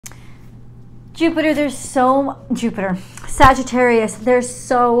Sagittarius, there's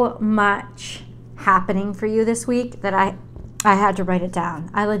so much happening for you this week that I had to write it down.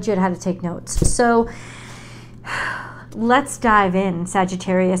 I legit had to take notes. So let's dive in,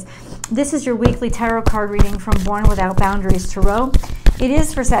 Sagittarius. This is your weekly tarot card reading from Born Without Boundaries Tarot. It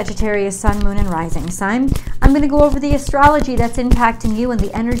is for Sagittarius, Sun, Moon, and Rising sign. I'm going to go over the astrology that's impacting you and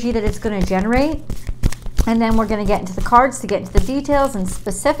the energy that it's going to generate. And then we're going to get into the cards to get into the details and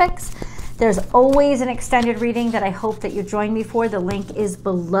specifics. There's always an extended reading that I hope that you join me for. The link is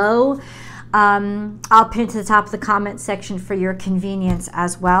below. I'll pin it to the top of the comment section for your convenience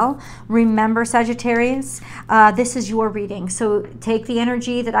as well. Remember, Sagittarius, this is your reading. So take the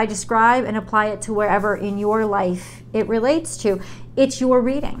energy that I describe and apply it to wherever in your life it relates to. It's your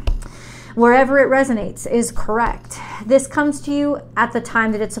reading. Wherever it resonates is correct. This comes to you at the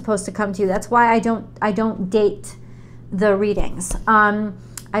time that it's supposed to come to you. That's why I don't date the readings.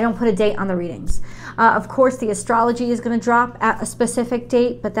 I don't put a date on the readings. Of course, the astrology is going to drop at a specific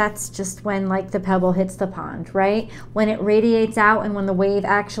date, but that's just when like the pebble hits the pond, right? When it radiates out and when the wave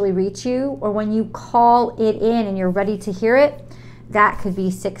actually reaches you, or when you call it in and you're ready to hear it, that could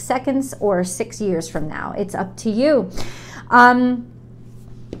be 6 seconds or 6 years from now. It's up to you.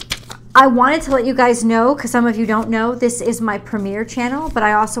 I wanted to let you guys know, because some of you don't know, this is my premiere channel, but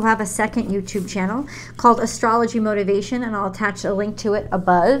I also have a second YouTube channel called Astrology Motivation, and I'll attach a link to it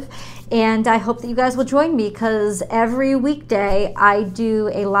above. And I hope that you guys will join me, because every weekday I do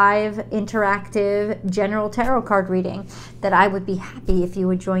a live, interactive, general tarot card reading that I would be happy if you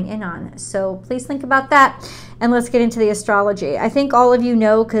would join in on. So please think about that. And let's get into the astrology. I think all of you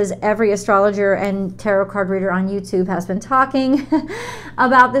know, because every astrologer and tarot card reader on YouTube has been talking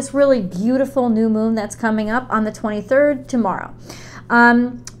about this really beautiful new moon that's coming up on the 23rd, tomorrow.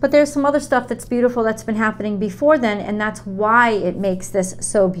 But there's some other stuff that's beautiful that's been happening before then, and that's why it makes this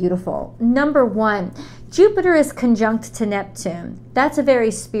so beautiful. Number one, Jupiter is conjunct to Neptune. That's a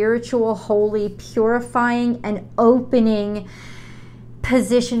very spiritual, holy, purifying, and opening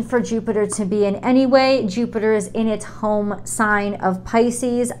position for Jupiter to be in. Anyway, Jupiter is in its home sign of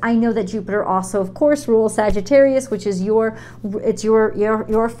Pisces. I know that Jupiter also, of course, rules Sagittarius, which is your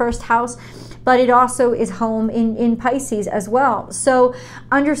first house, but it also is home in Pisces as well. So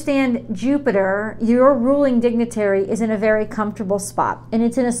understand, Jupiter, your ruling dignitary, is in a very comfortable spot, and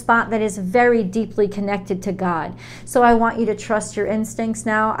it's in a spot that is very deeply connected to God. So I want you to trust your instincts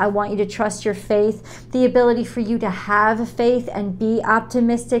now. I want you to trust your faith, the ability for you to have faith and be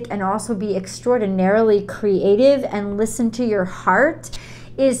optimistic and also be extraordinarily creative and listen to your heart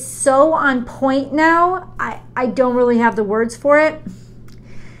is so on point now. I don't really have the words for it.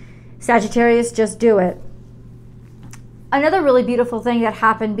 Sagittarius, just do it. Another really beautiful thing that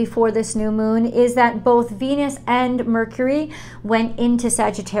happened before this new moon is that both Venus and Mercury went into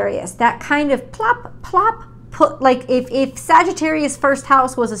Sagittarius. That kind of plop, plop, put, like if Sagittarius' first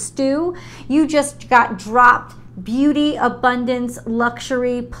house was a stew, you just got dropped beauty, abundance,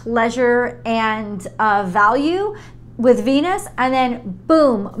 luxury, pleasure, and value with Venus, and then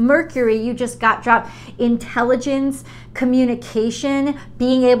boom, Mercury, you just got dropped intelligence, communication,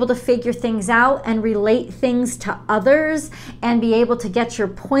 being able to figure things out and relate things to others and be able to get your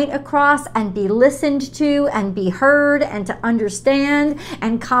point across and be listened to and be heard and to understand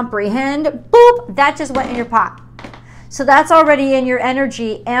and comprehend. Boop, that just went in your pot. So that's already in your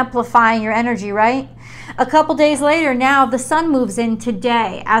energy, amplifying your energy, right? A couple days later, now the sun moves in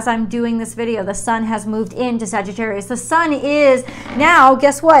today. As I'm doing this video, the sun has moved into Sagittarius. The sun is now,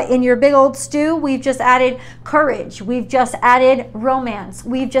 guess what? In your big old stew, we've just added courage. We've just added romance.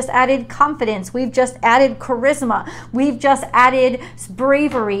 We've just added confidence. We've just added charisma. We've just added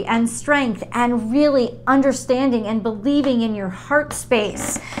bravery and strength and really understanding and believing in your heart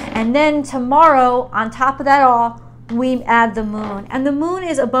space. And then tomorrow, on top of that all, we add the moon. And the moon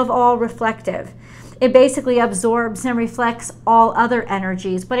is above all reflective. It basically absorbs and reflects all other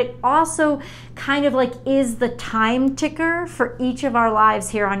energies, but it also kind of like is the time ticker for each of our lives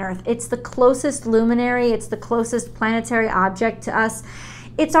here on Earth. It's the closest luminary, it's the closest planetary object to us.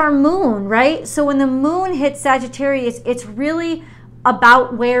 It's our moon, right? So when the moon hits Sagittarius, it's really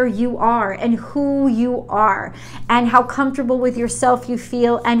about where you are and who you are and how comfortable with yourself you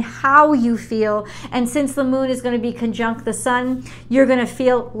feel and how you feel. And since the moon is going to be conjunct the sun, you're going to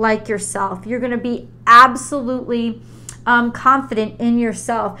feel like yourself. You're going to be absolutely confident in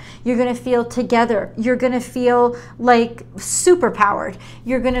yourself. You're going to feel together. You're going to feel like superpowered.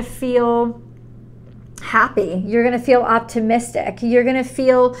 You're going to feel happy. You're going to feel optimistic. You're going to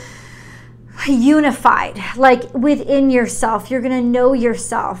feel unified, like within yourself. You're going to know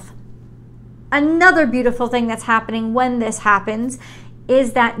yourself. Another beautiful thing that's happening when this happens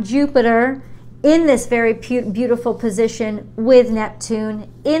is that Jupiter in this very beautiful position with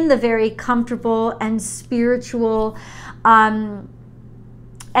Neptune, in the very comfortable and spiritual,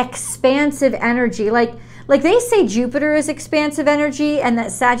 expansive energy. Like they say Jupiter is expansive energy and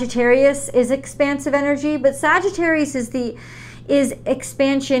that Sagittarius is expansive energy, but Sagittarius is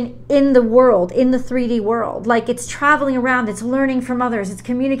expansion in the world, in the 3D world. Like it's traveling around, it's learning from others, it's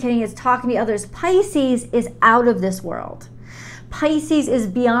communicating, it's talking to others. Pisces is out of this world. Pisces is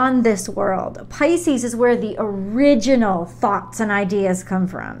beyond this world. Pisces is where the original thoughts and ideas come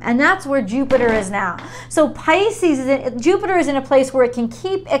from. And that's where Jupiter is now. So Jupiter is in a place where it can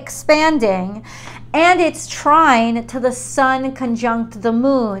keep expanding, and it's trine to the sun conjunct the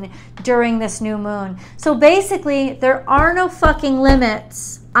moon during this new moon. So basically, there are no fucking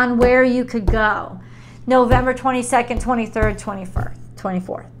limits on where you could go. November 22nd, 23rd, 21st,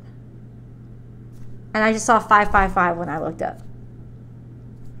 24th. And I just saw 555 when I looked up.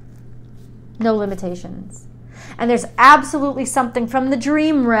 No limitations. And there's absolutely something from the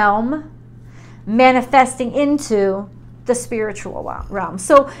dream realm manifesting into the spiritual realm.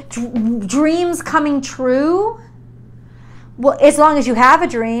 So dreams coming true, well, as long as you have a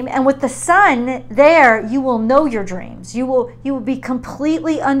dream, and with the sun there, you will know your dreams. You will be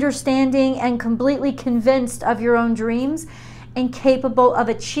completely understanding and completely convinced of your own dreams and capable of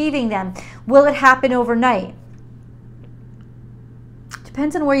achieving them. Will it happen overnight?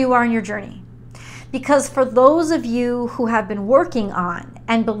 Depends on where you are in your journey. Because for those of you who have been working on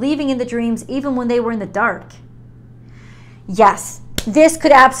and believing in the dreams even when they were in the dark, yes, this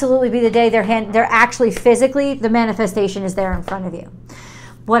could absolutely be the day they're actually physically, the manifestation is there in front of you.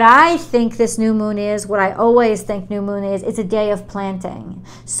 What I think this new moon is, what I always think new moon is, it's a day of planting.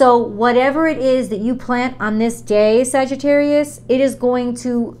 So whatever it is that you plant on this day, Sagittarius, it is going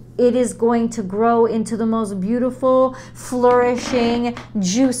to grow into the most beautiful, flourishing,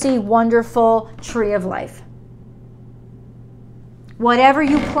 juicy, wonderful tree of life. Whatever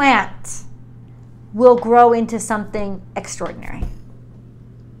you plant will grow into something extraordinary.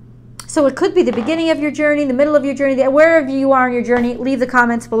 So it could be the beginning of your journey, the middle of your journey, wherever you are in your journey. Leave the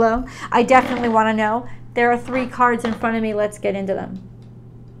comments below. I definitely want to know. There are 3 cards in front of me. Let's get into them.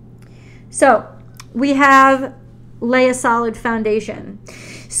 So we have lay a solid foundation.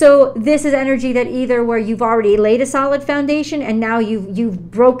 So this is energy that either where you've already laid a solid foundation and now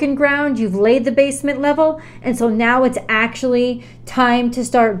you've broken ground, you've laid the basement level, and so now it's actually time to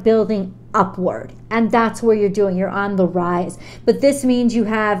start building upward. And that's where you're on the rise. But this means you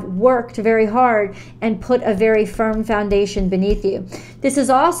have worked very hard and put a very firm foundation beneath you. This is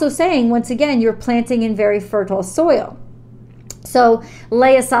also saying, once again, you're planting in very fertile soil. So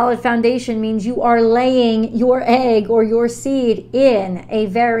lay a solid foundation means you are laying your egg or your seed in a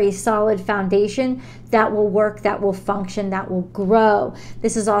very solid foundation that will work, that will function, that will grow.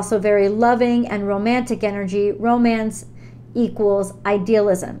 This is also very loving and romantic energy. Romance equals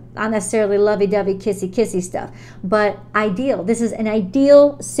idealism. Not necessarily lovey-dovey, kissy-kissy stuff, but ideal. This is an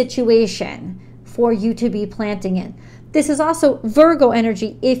ideal situation for you to be planting in. This is also Virgo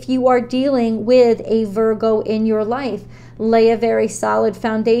energy. If you are dealing with a Virgo in your life, lay a very solid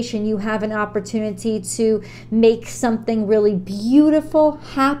foundation. You have an opportunity to make something really beautiful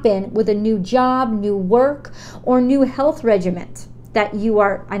happen with a new job, new work, or new health regimen that you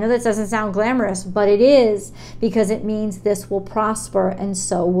are. I know that doesn't sound glamorous, but it is, because it means this will prosper and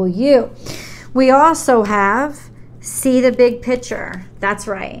so will you. We also have see the big picture. That's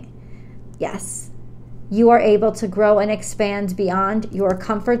right. Yes. You are able to grow and expand beyond your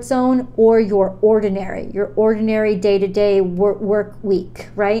comfort zone or your ordinary day-to-day work week,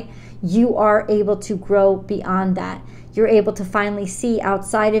 right? You are able to grow beyond that. You're able to finally see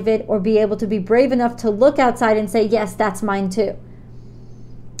outside of it, or be able to be brave enough to look outside and say, yes, that's mine too,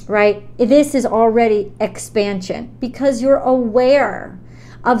 right? This is already expansion because you're aware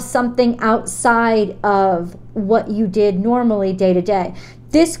of something outside of what you did normally day to day.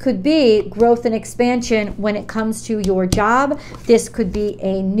 This could be growth and expansion when it comes to your job. This could be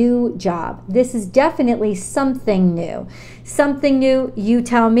a new job. This is definitely something new. Something new, you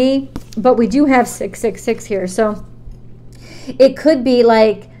tell me, but we do have 666 here. So it could be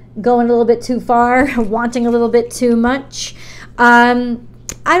like going a little bit too far, wanting a little bit too much. I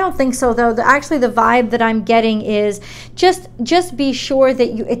don't think so, though. Actually, the vibe that I'm getting is just be sure that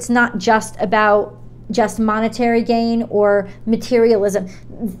it's not just about just monetary gain or materialism.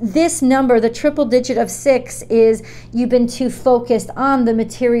 This number, the triple digit of 6, is you've been too focused on the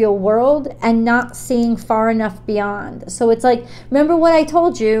material world and not seeing far enough beyond. So it's like, remember what I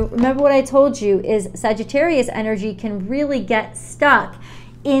told you? Remember what I told you is Sagittarius energy can really get stuck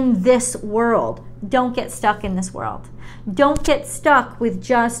in this world. Don't get stuck in this world. Don't get stuck with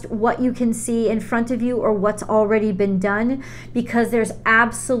just what you can see in front of you or what's already been done, because there's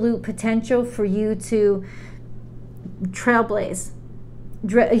absolute potential for you to trailblaze,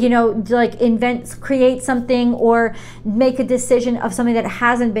 you know, like create something or make a decision of something that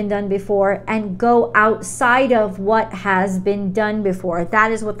hasn't been done before and go outside of what has been done before.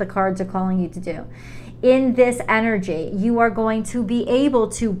 That is what the cards are calling you to do. In this energy, you are going to be able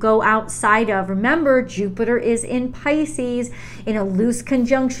to go outside of, remember, Jupiter is in Pisces in a loose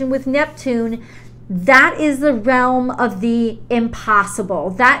conjunction with Neptune. That is the realm of the impossible.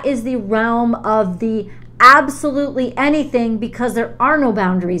 That is the realm of the absolutely anything, because there are no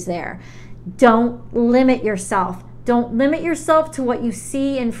boundaries there. Don't limit yourself. Don't limit yourself to what you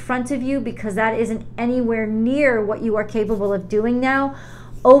see in front of you, because that isn't anywhere near what you are capable of doing now.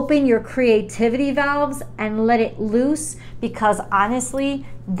 Open your creativity valves and let it loose, because honestly,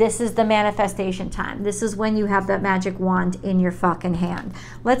 this is the manifestation time. This is when you have that magic wand in your fucking hand.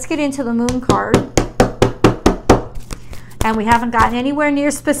 Let's get into the moon card. And we haven't gotten anywhere near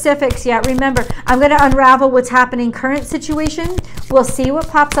specifics yet. Remember, I'm going to unravel what's happening current situation. We'll see what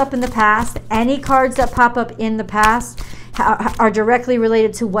pops up in the past. Any cards that pop up in the past are directly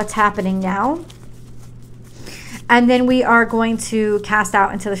related to what's happening now. And then we are going to cast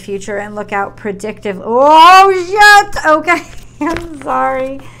out into the future and look out predictive. Oh, shit. Okay. I'm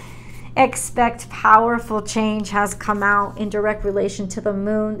sorry. Expect powerful change has come out in direct relation to the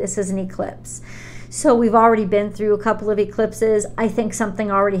moon. This is an eclipse. So we've already been through a couple of eclipses. I think something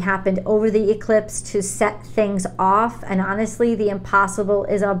already happened over the eclipse to set things off. And honestly, the impossible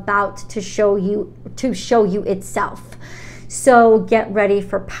is about to show you itself. So get ready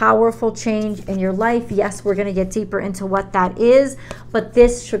for powerful change in your life. Yes, we're going to get deeper into what that is, but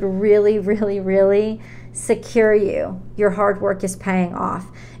this should really, really, really secure you. Your hard work is paying off.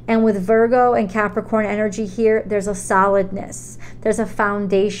 And with Virgo and Capricorn energy here, there's a solidness. There's a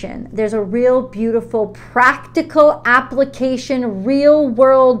foundation. There's a real beautiful practical application, real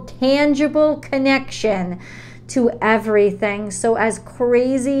world, tangible connection to everything. So as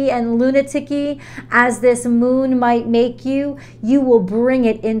crazy and lunatic-y as this moon might make you, you will bring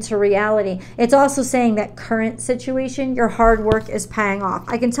it into reality. It's also saying that current situation, your hard work is paying off.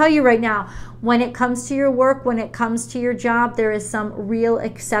 I can tell you right now, when it comes to your work, when it comes to your job, there is some real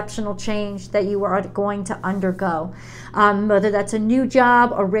exceptional change that you are going to undergo. Whether that's a new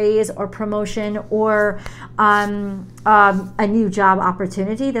job, a raise, or promotion, or a new job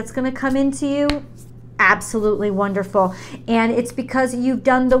opportunity that's going to come into you. Absolutely wonderful. And it's because you've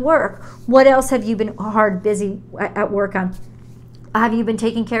done the work. What else have you been busy at work on? Have you been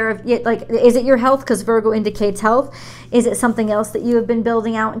taking care of it? Like, is it your health? Because Virgo indicates health. Is it something else that you have been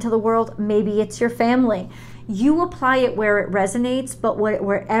building out into the world? Maybe it's your family. You apply it where it resonates, but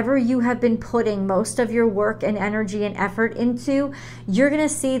wherever you have been putting most of your work and energy and effort into, you're going to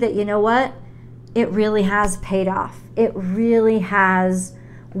see that, you know what? It really has paid off. It really has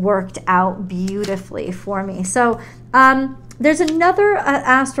worked out beautifully for me. So there's another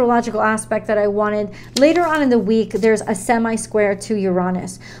astrological aspect that I wanted. Later on in the week, there's a semi-square to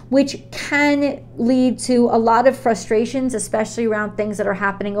Uranus, which can lead to a lot of frustrations, especially around things that are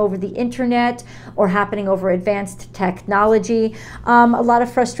happening over the internet or happening over advanced technology. A lot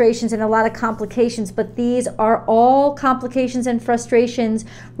of frustrations and a lot of complications, but these are all complications and frustrations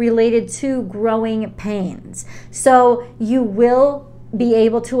related to growing pains. So you will be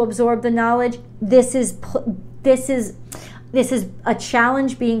able to absorb the knowledge. This is a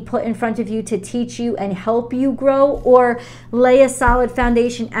challenge being put in front of you to teach you and help you grow, or lay a solid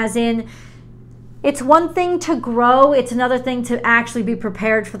foundation, as in, it's one thing to grow, it's another thing to actually be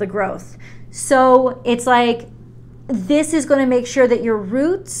prepared for the growth. So it's like, this is going to make sure that your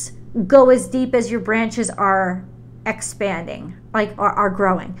roots go as deep as your branches are expanding, like are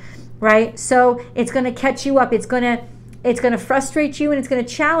growing, right? So it's going to catch you up. It's going to frustrate you, and it's going to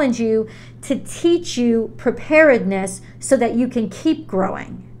challenge you to teach you preparedness so that you can keep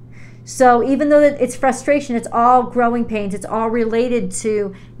growing. So even though it's frustration, it's all growing pains. It's all related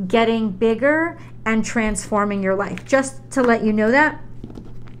to getting bigger and transforming your life. Just to let you know that.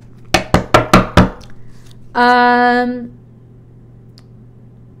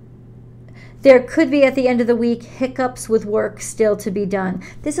 There could be, at the end of the week, hiccups with work still to be done.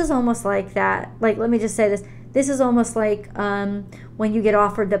 This is almost like that. Like, let me just say this. This is almost like when you get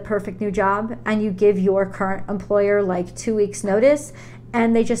offered the perfect new job and you give your current employer like 2 weeks notice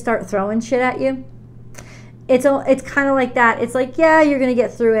and they just start throwing shit at you. It's kind of like that. It's like, yeah, you're going to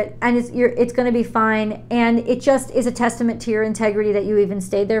get through it, and it's going to be fine. And it just is a testament to your integrity that you even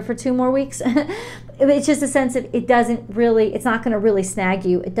stayed there for 2 more weeks. It's just a sense that it's not going to really snag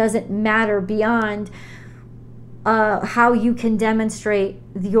you. It doesn't matter beyond how you can demonstrate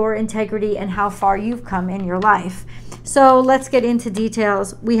your integrity and how far you've come in your life. So let's get into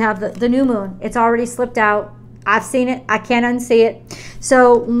details. We have the new moon. It's already slipped out. I've seen it. I can't unsee it.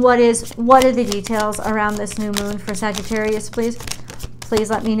 So what are the details around this new moon for Sagittarius, please? Please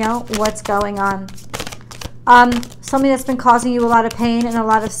let me know what's going on. Something that's been causing you a lot of pain and a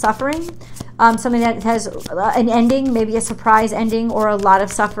lot of suffering. Something that has an ending, maybe a surprise ending, or a lot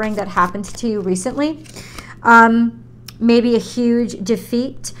of suffering that happened to you recently. Maybe a huge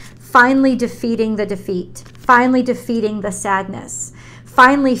defeat. Finally defeating the defeat. Finally defeating the sadness.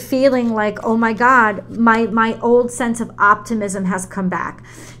 Finally feeling like, oh my God, my old sense of optimism has come back.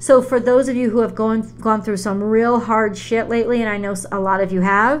 So for those of you who have gone through some real hard shit lately, and I know a lot of you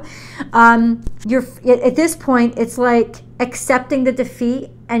have, at this point, it's like accepting the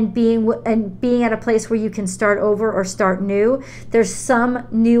defeat and being at a place where you can start over or start new. There's some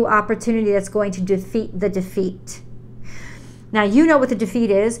new opportunity that's going to defeat the defeat. Now, you know what the defeat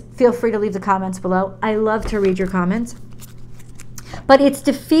is. Feel free to leave the comments below. I love to read your comments. But it's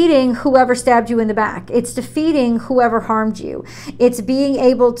defeating whoever stabbed you in the back. It's defeating whoever harmed you. It's being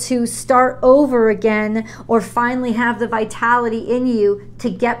able to start over again, or finally have the vitality in you to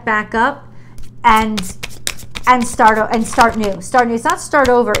get back up and start new. Start new. It's not start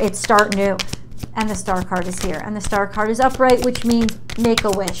over, it's start new. And the Star card is here. And the Star card is upright, which means make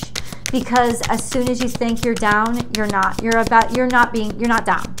a wish. Because as soon as you think you're down, you're not. You're not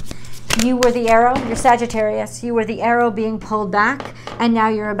down. You were the arrow, you're Sagittarius. You were the arrow being pulled back, and now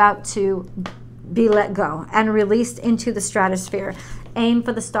you're about to be let go and released into the stratosphere. Aim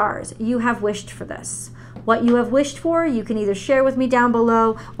for the stars. You have wished for this. What you have wished for, you can either share with me down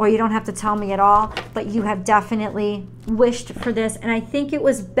below, or you don't have to tell me at all, but you have definitely wished for this, and I think it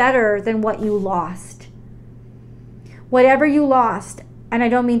was better than what you lost. Whatever you lost, and I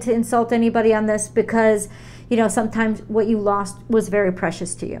don't mean to insult anybody on this, because you know, sometimes what you lost was very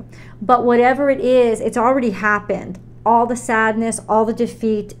precious to you. But whatever it is, it's already happened. All the sadness, all the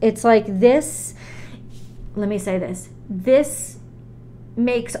defeat. It's like this, let me say this. This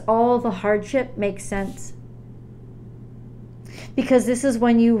makes all the hardship make sense. Because this is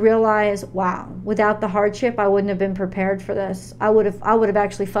when you realize, wow, without the hardship, I wouldn't have been prepared for this. I would have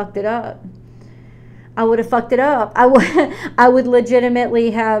actually fucked it up. I would have fucked it up. I would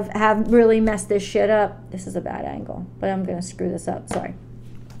legitimately have really messed this shit up. This is a bad angle, but I'm going to screw this up. Sorry.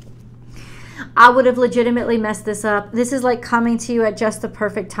 I would have legitimately messed this up. This is like coming to you at just the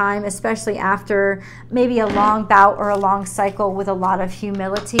perfect time, especially after maybe a long bout or a long cycle with a lot of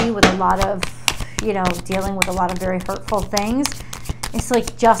humility, with a lot of, you know, dealing with a lot of very hurtful things. It's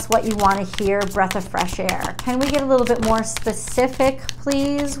like just what you want to hear, breath of fresh air. Can we get a little bit more specific,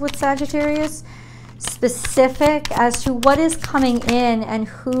 please, with Sagittarius? Specific as to what is coming in and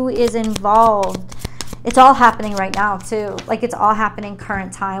who is involved. It's all happening right now too. Like it's all happening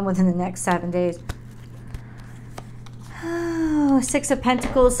current time within the next 7 days. Oh, Six of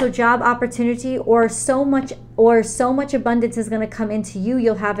Pentacles. So job opportunity, or so much abundance is going to come into you.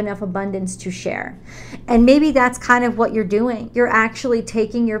 You'll have enough abundance to share. And maybe that's kind of what you're doing. You're actually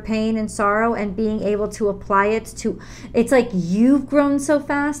taking your pain and sorrow and being able to apply it to, it's like you've grown so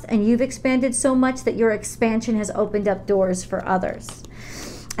fast and you've expanded so much that your expansion has opened up doors for others.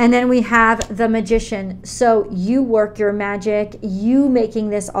 And then we have the Magician. So you work your magic, you making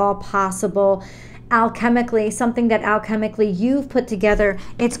this all possible. Alchemically, something that alchemically you've put together.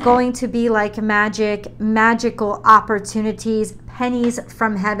 It's going to be like magic, magical opportunities, pennies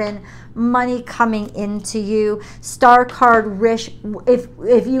from heaven, money coming into you. Star card wish,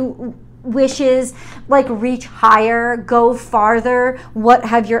 if you wishes, like reach higher, go farther. What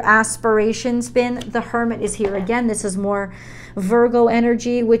have your aspirations been? The Hermit is here again. This is more Virgo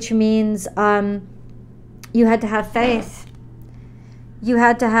energy, which means you had to have faith. You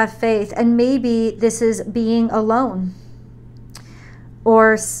had to have faith. And maybe this is being alone.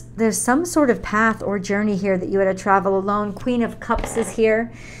 Or there's some sort of path or journey here that you had to travel alone. Queen of Cups is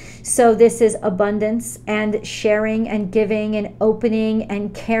here. So this is abundance and sharing and giving and opening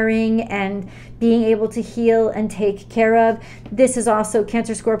and caring and being able to heal and take care of. This is also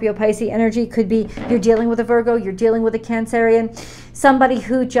Cancer, Scorpio, Pisces energy. Could be you're dealing with a Virgo, you're dealing with a Cancerian. Somebody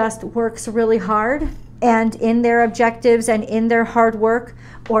who just works really hard, and in their objectives and in their hard work,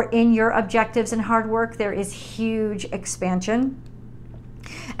 or in your objectives and hard work, there is huge expansion.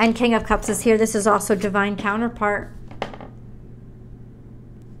 And King of Cups is here. This is also divine counterpart.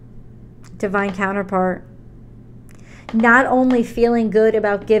 Divine counterpart. Not only feeling good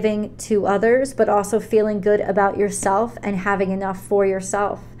about giving to others, but also feeling good about yourself and having enough for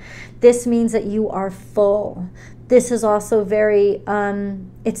yourself. This means that you are full. This is also very,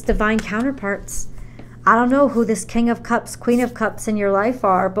 it's divine counterparts. I don't know who this King of Cups, Queen of Cups in your life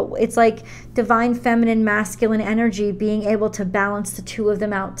are, but it's like divine feminine, masculine energy, being able to balance the two of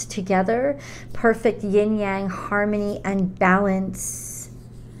them out together. Perfect yin-yang harmony and balance.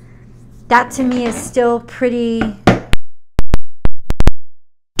 That to me is still pretty...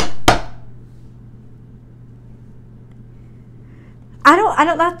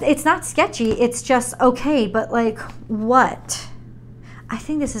 it's not sketchy. It's just okay, but like what? I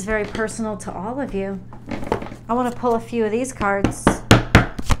think this is very personal to all of you. I want to pull a few of these cards.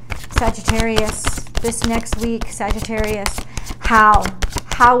 Sagittarius, this next week, Sagittarius. How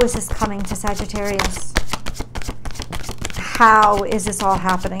is this coming to Sagittarius? How is this all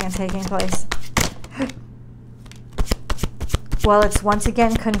happening and taking place? Well, it's once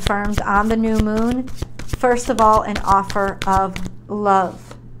again confirmed on the new moon. First of all, an offer of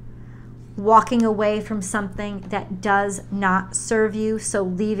love. Walking away from something that does not serve you, so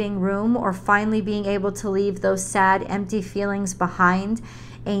leaving room or finally being able to leave those sad, empty feelings behind.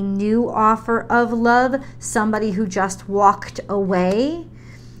 A new offer of love, somebody who just walked away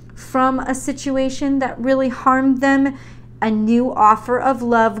from a situation that really harmed them. A new offer of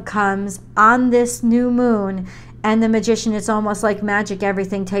love comes on this new moon. And the Magician, it's almost like magic.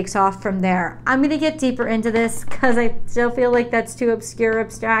 Everything takes off from there. I'm going to get deeper into this because I still feel like that's too obscure,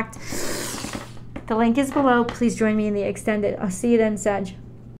 abstract. The link is below. Please join me in the extended. I'll see you then, Sag.